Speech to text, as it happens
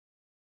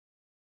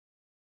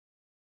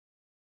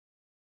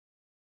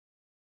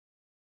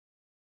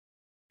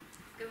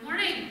Good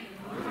morning.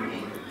 Good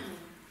morning.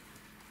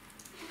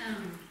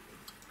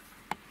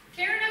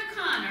 Karen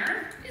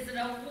O'Connor is an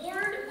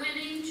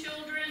award-winning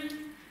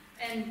children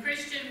and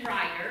Christian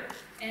writer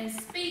and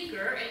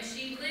speaker, and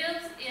she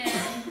lives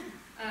in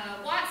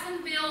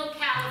Watsonville,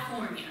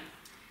 California.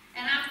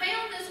 And I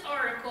found this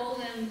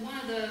article in one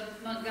of the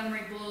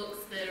Montgomery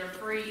books that are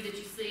free that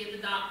you see at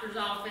the doctor's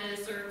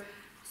office or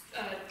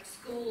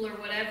school or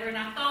whatever, and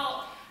I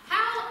thought,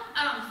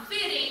 how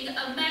fitting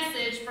a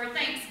message for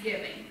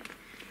Thanksgiving.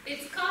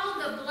 It's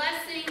called the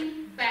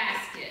Blessing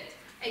Basket,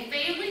 a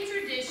family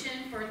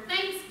tradition for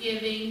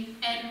Thanksgiving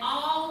and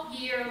all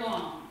year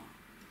long.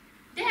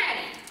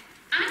 Daddy,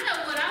 I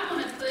know what I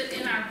want to put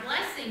in our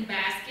blessing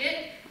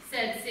basket,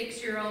 said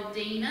 6-year-old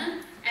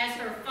Dina as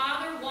her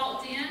father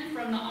walked in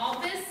from the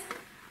office.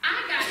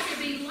 I got to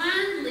be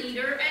line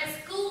leader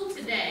at school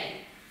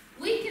today.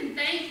 We can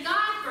thank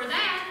God for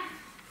that.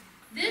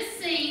 This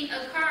scene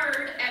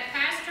occurred at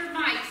Pastor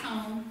Mike's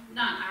home,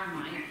 not our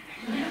Mike.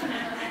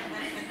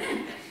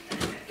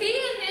 He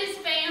and his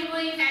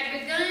family had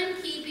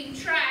begun keeping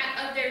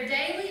track of their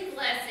daily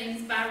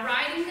blessings by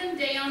writing them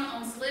down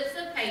on slips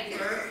of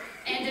paper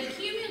and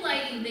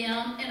accumulating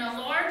them in a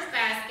large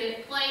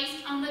basket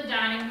placed on the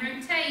dining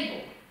room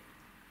table.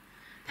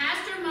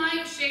 Pastor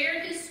Mike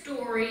shared his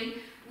story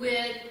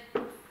with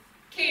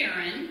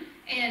Karen,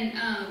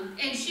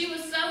 and she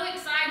was so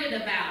excited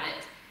about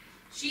it.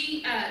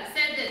 She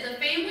said that the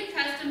family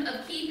custom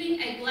of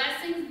keeping a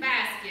blessing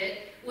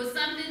basket was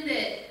something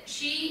that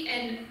she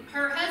and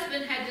her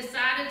husband had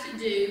decided to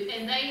do,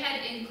 and they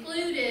had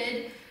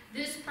included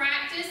this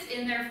practice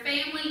in their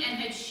family and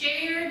had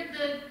shared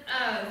the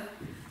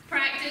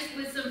practice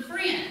with some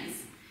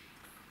friends.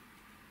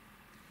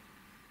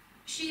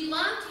 She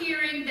loved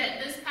hearing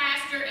that this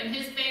pastor and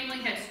his family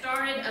had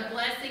started a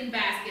blessing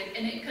basket,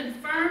 and it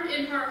confirmed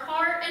in her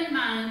heart and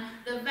mind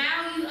the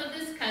value of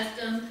this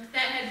custom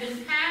that had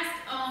been passed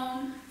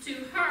on to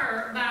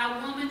her by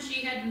a woman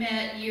she had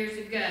met years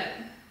ago.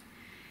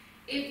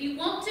 If you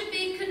want to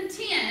be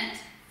content,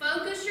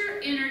 focus your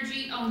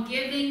energy on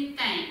giving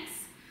thanks.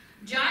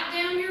 Jot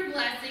down your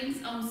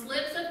blessings on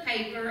slips of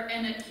paper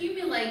and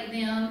accumulate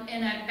them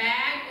in a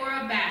bag or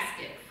a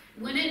basket.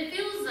 When it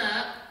fills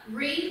up,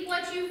 read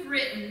what you've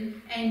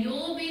written, and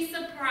you'll be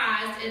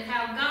surprised at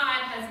how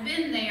God has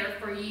been there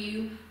for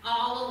you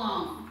all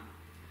along.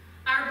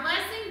 Our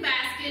blessing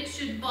basket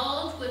should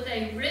bulge with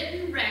a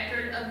written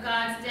record of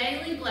God's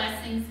daily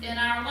blessings in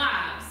our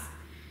lives.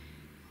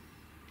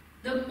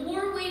 The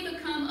more we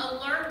become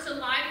alert to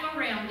life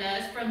around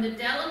us, from the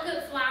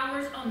delicate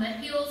flowers on the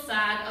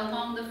hillside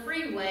along the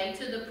freeway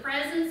to the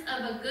presence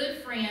of a good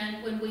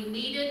friend when we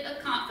needed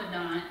a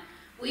confidant,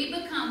 we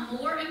become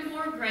more and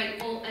more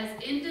grateful as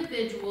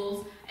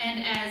individuals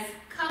and as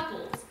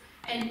couples.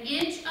 An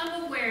inch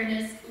of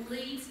awareness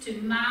leads to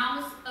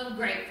miles of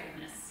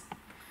gratefulness.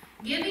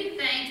 Giving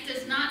thanks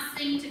does not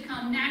seem to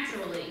come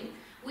naturally.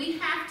 We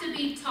have to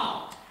be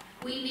taught.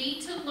 We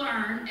need to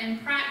learn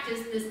and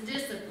practice this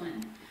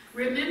discipline.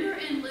 Remember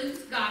in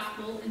Luke's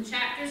Gospel in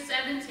chapter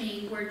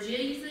 17 where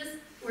Jesus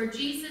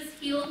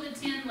healed the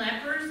 10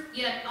 lepers,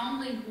 yet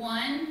only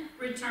one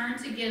returned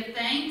to give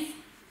thanks?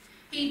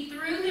 He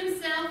threw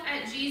himself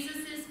at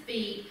Jesus'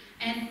 feet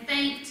and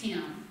thanked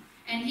him,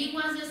 and he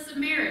was a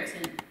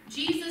Samaritan.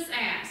 Jesus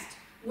asked,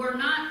 "Were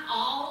not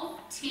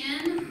all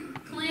 10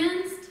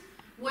 cleansed?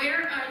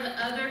 Where are the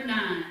other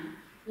 9?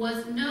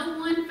 Was no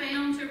one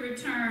found to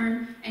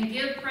return and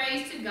give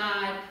praise to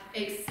God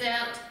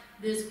except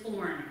this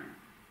foreigner?"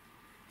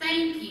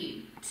 Thank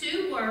you.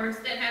 2 words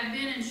that have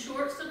been in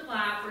short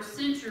supply for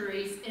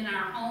centuries in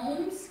our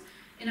homes,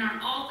 in our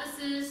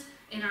offices,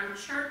 in our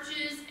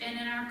churches, and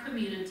in our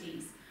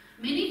communities.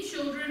 Many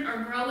children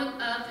are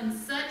growing up in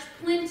such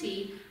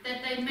plenty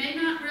that they may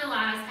not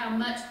realize how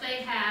much they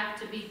have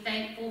to be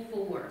thankful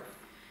for.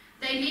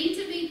 They need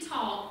to be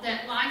taught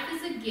that life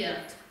is a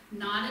gift,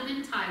 not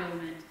an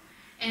entitlement.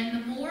 And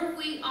the more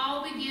we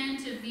all begin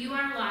to view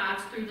our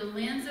lives through the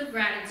lens of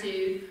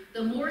gratitude,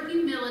 the more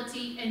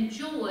humility and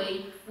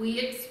joy we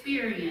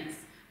experience.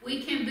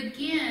 We can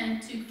begin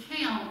to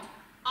count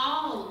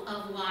all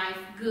of life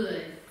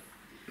good.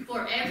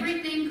 For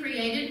everything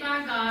created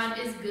by God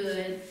is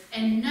good,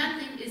 and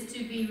nothing is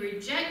to be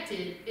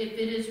rejected if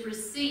it is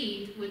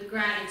received with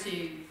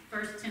gratitude.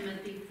 1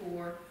 Timothy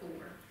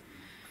 4:4.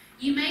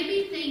 You may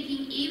be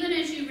thinking, even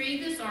as you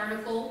read this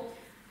article,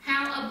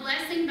 how a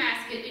blessing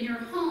basket in your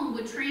home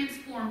would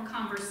transform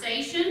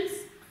conversations,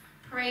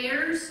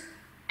 prayers,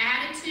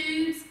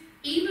 attitudes,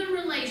 even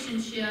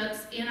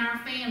relationships in our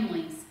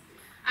families.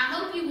 I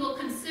hope you will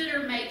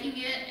consider making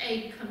it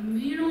a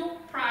communal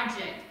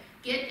project.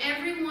 Get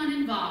everyone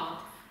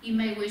involved. You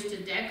may wish to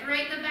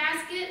decorate the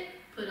basket,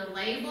 put a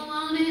label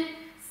on it,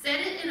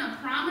 set it in a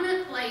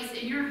prominent place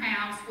in your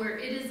house where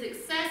it is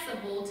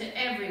accessible to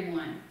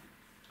everyone.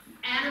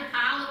 Add a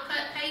pile of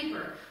cut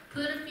paper,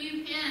 put a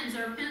few pens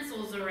or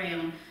pencils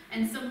around,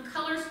 and some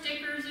color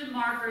stickers and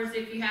markers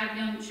if you have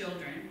young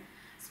children.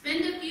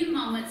 Spend a few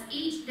moments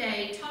each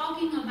day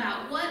talking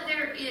about what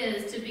there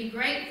is to be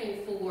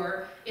grateful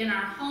for in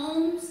our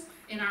homes,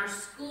 in our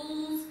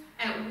schools,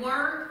 at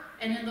work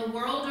and in the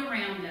world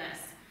around us.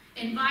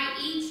 Invite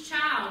each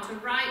child to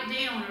write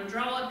down or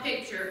draw a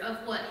picture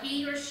of what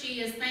he or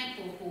she is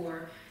thankful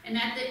for, and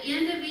at the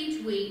end of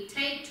each week,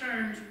 take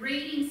turns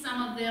reading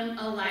some of them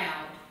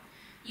aloud.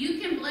 You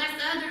can bless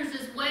others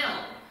as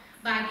well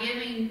by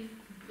giving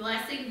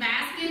blessing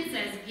baskets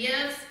as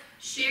gifts,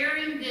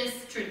 sharing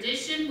this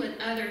tradition with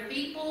other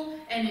people,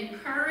 and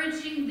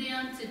encouraging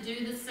them to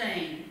do the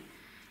same.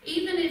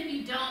 Even if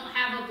you don't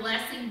have a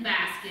blessing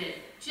basket,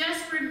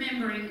 just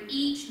remembering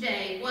each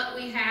day what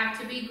we have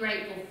to be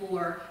grateful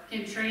for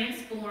can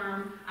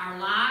transform our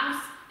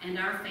lives and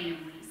our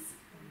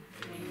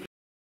families.